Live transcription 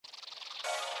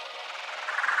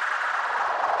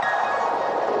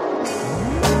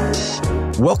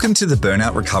Welcome to the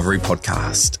Burnout Recovery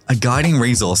Podcast, a guiding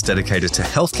resource dedicated to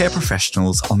healthcare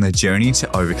professionals on their journey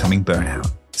to overcoming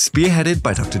burnout. Spearheaded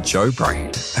by Dr. Joe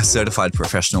Braid, a certified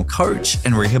professional coach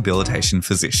and rehabilitation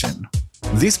physician.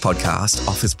 This podcast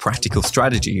offers practical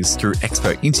strategies through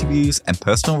expert interviews and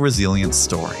personal resilience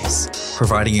stories,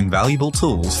 providing invaluable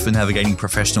tools for navigating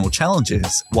professional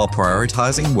challenges while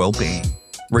prioritizing well-being.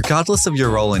 Regardless of your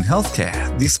role in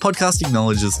healthcare, this podcast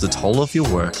acknowledges the toll of your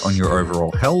work on your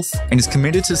overall health and is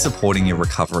committed to supporting your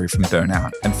recovery from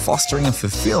burnout and fostering a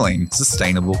fulfilling,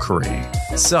 sustainable career.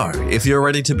 So, if you're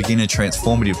ready to begin a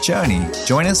transformative journey,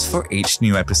 join us for each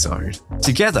new episode.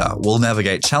 Together, we'll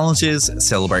navigate challenges,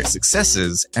 celebrate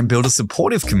successes, and build a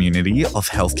supportive community of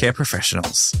healthcare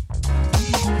professionals.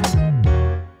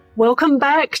 Welcome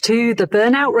back to the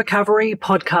Burnout Recovery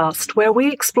Podcast, where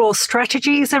we explore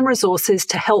strategies and resources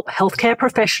to help healthcare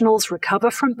professionals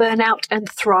recover from burnout and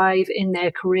thrive in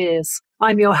their careers.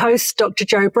 I'm your host, Dr.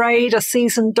 Joe Braid, a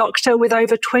seasoned doctor with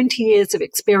over 20 years of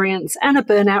experience and a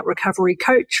burnout recovery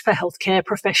coach for healthcare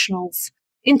professionals.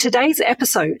 In today's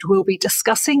episode, we'll be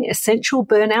discussing essential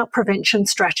burnout prevention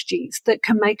strategies that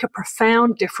can make a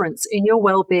profound difference in your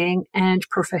well-being and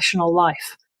professional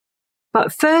life.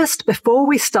 But first, before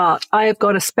we start, I have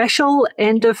got a special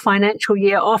end of financial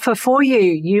year offer for you.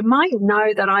 You might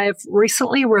know that I have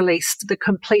recently released the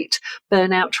complete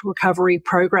Burnout Recovery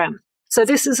Program. So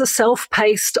this is a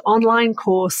self-paced online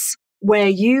course where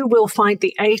you will find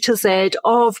the A to Z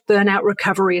of burnout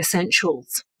recovery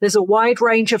essentials. There's a wide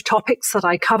range of topics that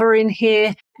I cover in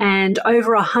here, and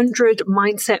over 100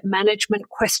 mindset management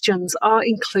questions are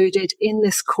included in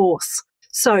this course.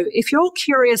 So if you're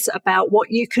curious about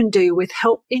what you can do with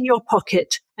help in your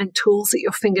pocket and tools at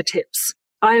your fingertips,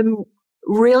 I'm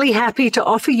really happy to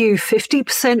offer you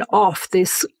 50% off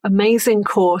this amazing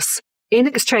course in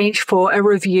exchange for a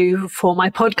review for my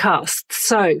podcast.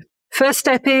 So first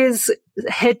step is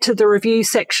head to the review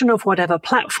section of whatever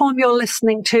platform you're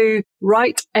listening to,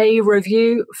 write a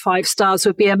review. 5 stars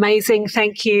would be amazing.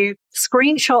 Thank you.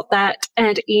 Screenshot that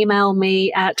and email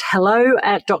me at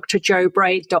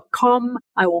hello@drjoebraid.com.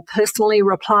 I will personally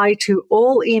reply to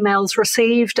all emails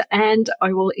received and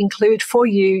I will include for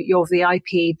you your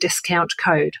VIP discount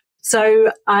code.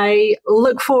 So I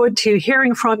look forward to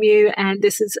hearing from you, and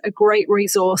this is a great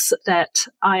resource that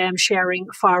I am sharing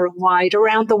far and wide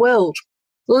around the world.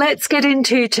 Let's get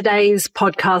into today's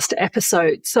podcast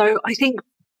episode. So I think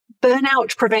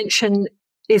burnout prevention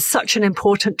is such an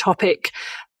important topic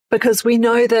because we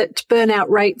know that burnout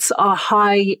rates are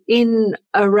high in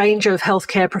a range of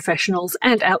healthcare professionals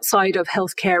and outside of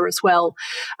healthcare as well.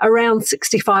 Around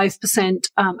 65%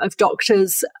 of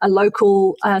doctors, a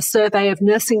local survey of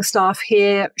nursing staff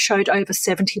here showed over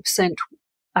 70%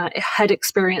 had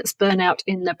experienced burnout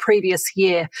in the previous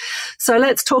year. So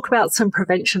let's talk about some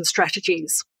prevention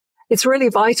strategies. It's really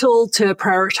vital to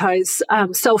prioritize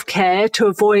self-care to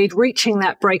avoid reaching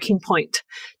that breaking point.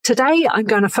 Today, I'm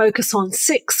going to focus on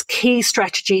 6 key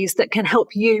strategies that can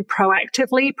help you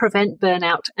proactively prevent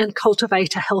burnout and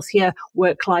cultivate a healthier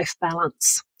work-life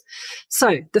balance.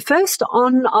 So the first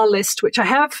on our list, which I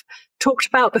have talked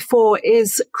about before,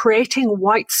 is creating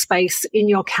white space in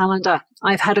your calendar.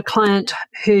 I've had a client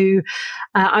who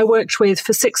I worked with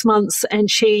for 6 months,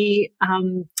 and she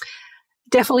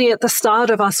definitely at the start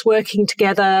of us working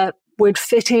together would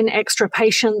fit in extra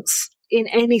patients in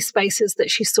any spaces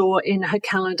that she saw in her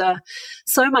calendar,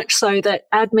 so much so that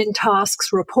admin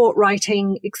tasks, report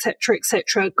writing,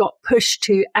 etc., got pushed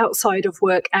to outside of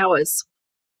work hours.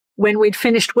 When we'd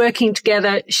finished working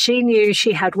together, she knew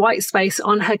she had white space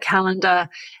on her calendar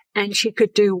and she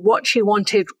could do what she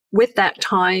wanted with that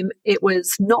time. It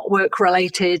was not work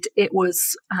related. It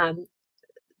was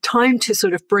time to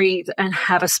sort of breathe and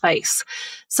have a space.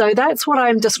 So that's what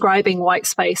I'm describing white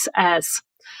space as.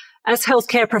 As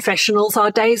healthcare professionals,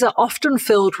 our days are often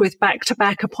filled with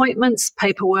back-to-back appointments,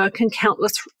 paperwork, and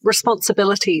countless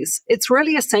responsibilities. It's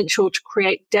really essential to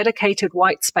create dedicated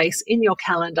white space in your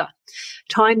calendar,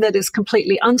 time that is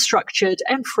completely unstructured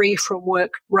and free from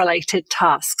work-related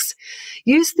tasks.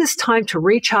 Use this time to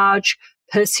recharge,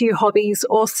 pursue hobbies,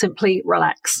 or simply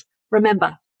relax.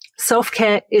 Remember,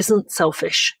 self-care isn't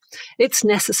selfish. It's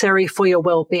necessary for your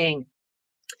well-being.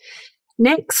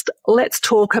 Next, let's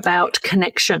talk about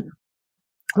connection.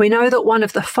 We know that one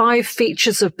of the 5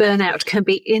 features of burnout can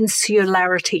be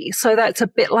insularity. So that's a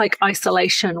bit like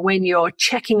isolation, when you're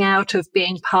checking out of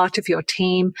being part of your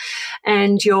team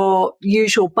and your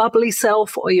usual bubbly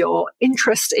self or your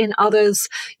interest in others,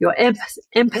 your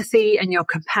empathy and your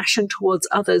compassion towards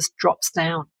others drops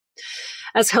down.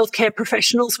 As healthcare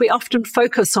professionals, we often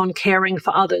focus on caring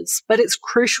for others, but it's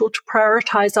crucial to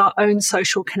prioritize our own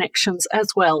social connections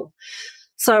as well.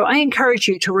 So I encourage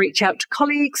you to reach out to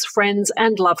colleagues, friends,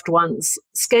 and loved ones.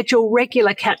 Schedule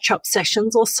regular catch-up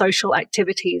sessions or social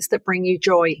activities that bring you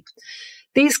joy.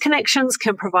 These connections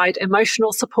can provide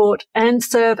emotional support and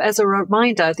serve as a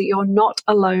reminder that you're not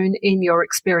alone in your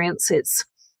experiences.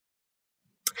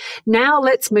 Now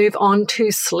let's move on to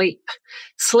sleep.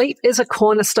 Sleep is a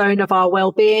cornerstone of our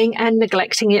well-being, and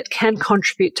neglecting it can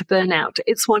contribute to burnout.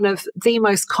 It's one of the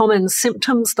most common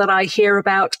symptoms that I hear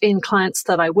about in clients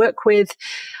that I work with.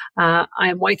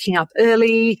 I'm waking up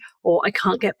early, or I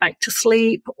can't get back to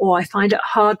sleep, or I find it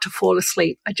hard to fall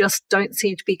asleep. I just don't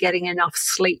seem to be getting enough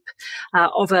sleep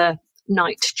of a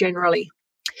night generally.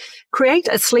 Create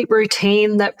a sleep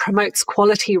routine that promotes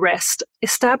quality rest.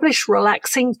 Establish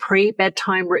relaxing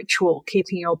pre-bedtime ritual,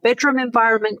 keeping your bedroom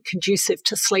environment conducive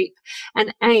to sleep,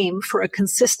 and aim for a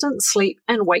consistent sleep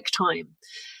and wake time.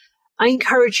 I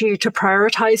encourage you to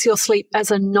prioritize your sleep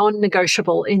as a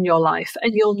non-negotiable in your life,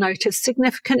 and you'll notice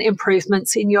significant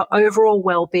improvements in your overall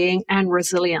well-being and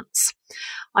resilience.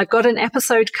 I've got an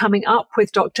episode coming up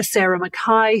with Dr. Sarah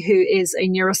Mackay, who is a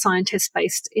neuroscientist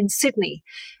based in Sydney,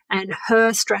 and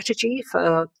her strategy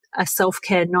for a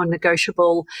self-care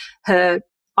non-negotiable, her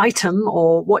item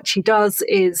or what she does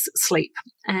is sleep.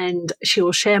 And she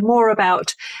will share more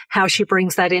about how she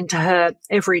brings that into her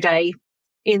everyday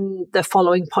in the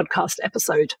following podcast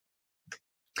episode.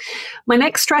 My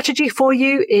next strategy for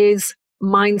you is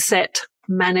mindset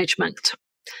management.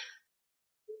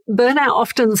 Burnout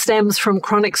often stems from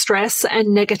chronic stress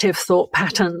and negative thought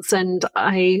patterns, and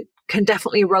I can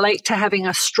definitely relate to having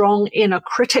a strong inner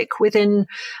critic within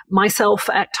myself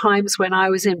at times when I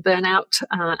was in burnout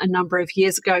a number of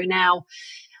years ago now.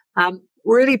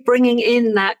 Really bringing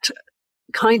in that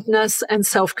kindness and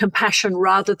self-compassion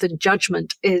rather than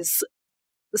judgment is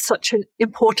such an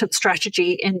important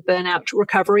strategy in burnout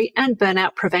recovery and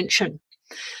burnout prevention.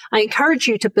 I encourage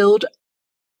you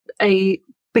to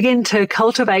begin to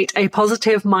cultivate a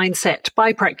positive mindset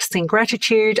by practicing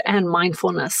gratitude and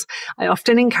mindfulness. I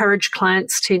often encourage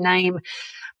clients to name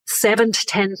 7 to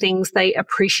 10 things they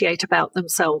appreciate about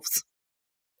themselves.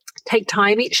 Take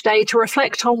time each day to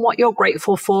reflect on what you're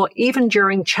grateful for, even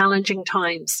during challenging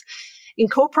times.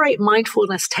 Incorporate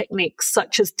mindfulness techniques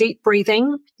such as deep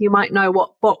breathing. You might know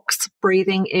what box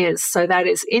breathing is. So that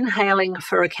is inhaling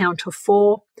for a count of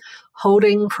 4,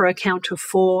 holding for a count of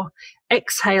 4,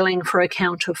 exhaling for a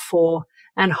count of 4,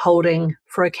 and holding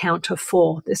for a count of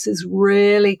 4. This is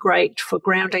really great for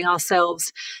grounding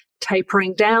ourselves,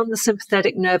 tapering down the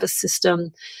sympathetic nervous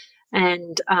system,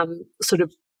 and sort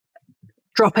of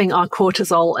dropping our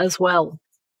cortisol as well.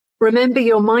 Remember,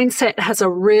 your mindset has a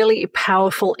really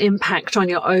powerful impact on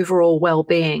your overall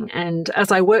well-being. And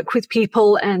as I work with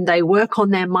people and they work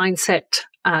on their mindset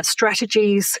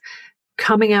strategies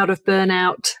coming out of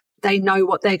burnout, they know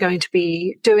what they're going to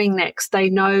be doing next. They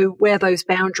know where those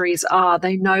boundaries are.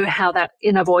 They know how that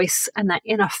inner voice and that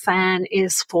inner fan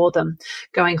is for them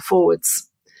going forwards.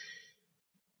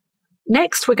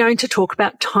 Next, we're going to talk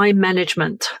about time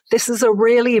management. This is a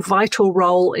really vital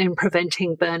role in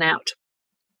preventing burnout.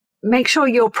 Make sure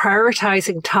you're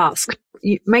prioritizing tasks.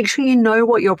 Make sure you know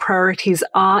what your priorities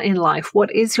are in life.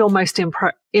 What is your most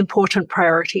important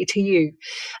priority to you?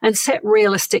 And set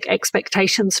realistic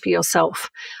expectations for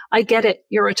yourself. I get it.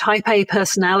 You're a type A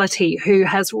personality who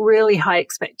has really high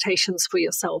expectations for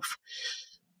yourself.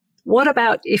 What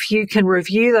about if you can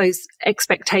review those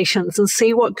expectations and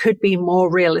see what could be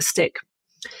more realistic?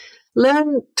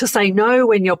 Learn to say no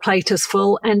when your plate is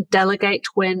full and delegate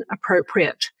when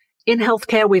appropriate. In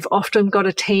healthcare, we've often got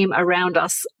a team around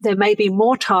us. There may be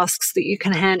more tasks that you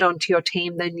can hand on to your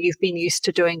team than you've been used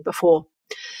to doing before.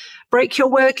 Break your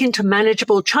work into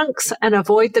manageable chunks and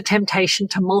avoid the temptation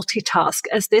to multitask,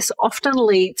 as this often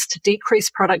leads to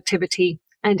decreased productivity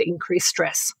and increased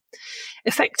stress.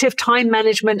 Effective time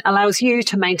management allows you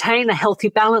to maintain a healthy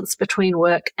balance between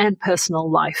work and personal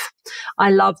life.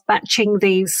 I love batching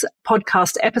these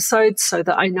podcast episodes so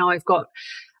that I know I've got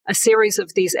a series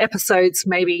of these episodes,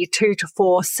 maybe 2 to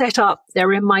 4 set up.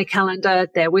 They're in my calendar.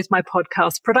 They're with my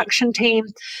podcast production team,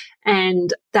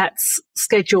 and that's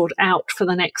scheduled out for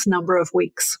the next number of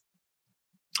weeks.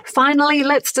 Finally,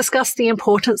 let's discuss the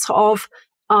importance of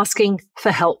asking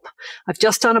for help. I've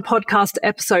just done a podcast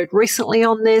episode recently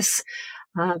on this.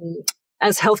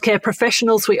 As healthcare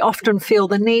professionals, we often feel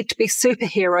the need to be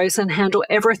superheroes and handle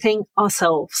everything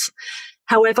ourselves.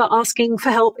 However, asking for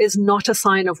help is not a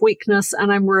sign of weakness,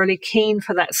 and I'm really keen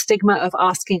for that stigma of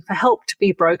asking for help to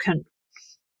be broken.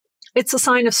 It's a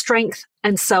sign of strength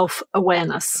and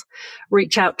self-awareness.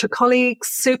 Reach out to colleagues,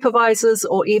 supervisors,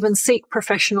 or even seek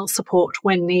professional support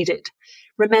when needed.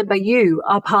 Remember, you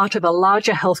are part of a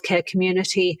larger healthcare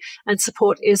community and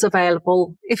support is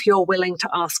available if you're willing to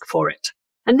ask for it.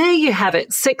 And there you have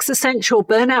it, 6 essential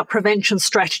burnout prevention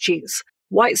strategies.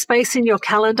 White space in your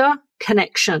calendar,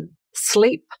 connection,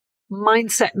 sleep,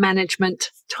 mindset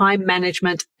management, time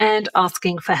management, and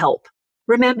asking for help.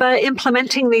 Remember,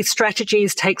 implementing these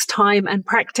strategies takes time and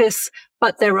practice,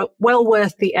 but they're well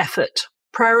worth the effort.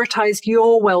 Prioritize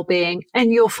your well-being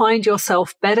and you'll find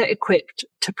yourself better equipped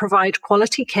to provide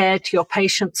quality care to your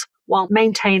patients while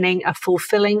maintaining a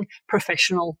fulfilling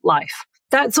professional life.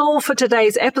 That's all for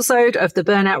today's episode of the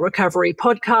Burnout Recovery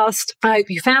Podcast. I hope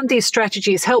you found these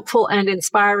strategies helpful and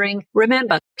inspiring.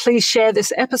 Remember, please share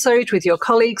this episode with your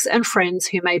colleagues and friends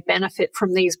who may benefit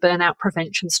from these burnout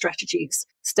prevention strategies.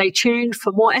 Stay tuned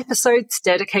for more episodes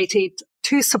dedicated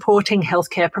to supporting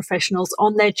healthcare professionals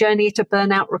on their journey to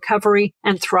burnout recovery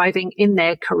and thriving in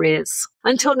their careers.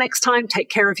 Until next time, take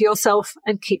care of yourself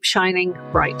and keep shining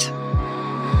bright.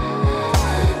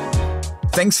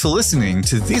 Thanks for listening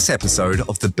to this episode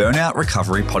of the Burnout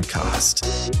Recovery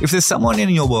Podcast. If there's someone in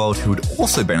your world who would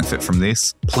also benefit from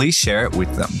this, please share it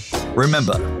with them.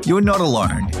 Remember, you're not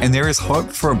alone, and there is hope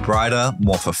for a brighter,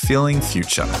 more fulfilling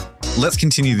future. Let's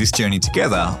continue this journey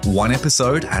together, one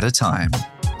episode at a time.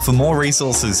 For more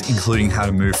resources, including how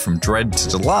to move from dread to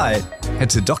delight, head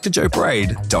to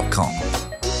drjoebraid.com.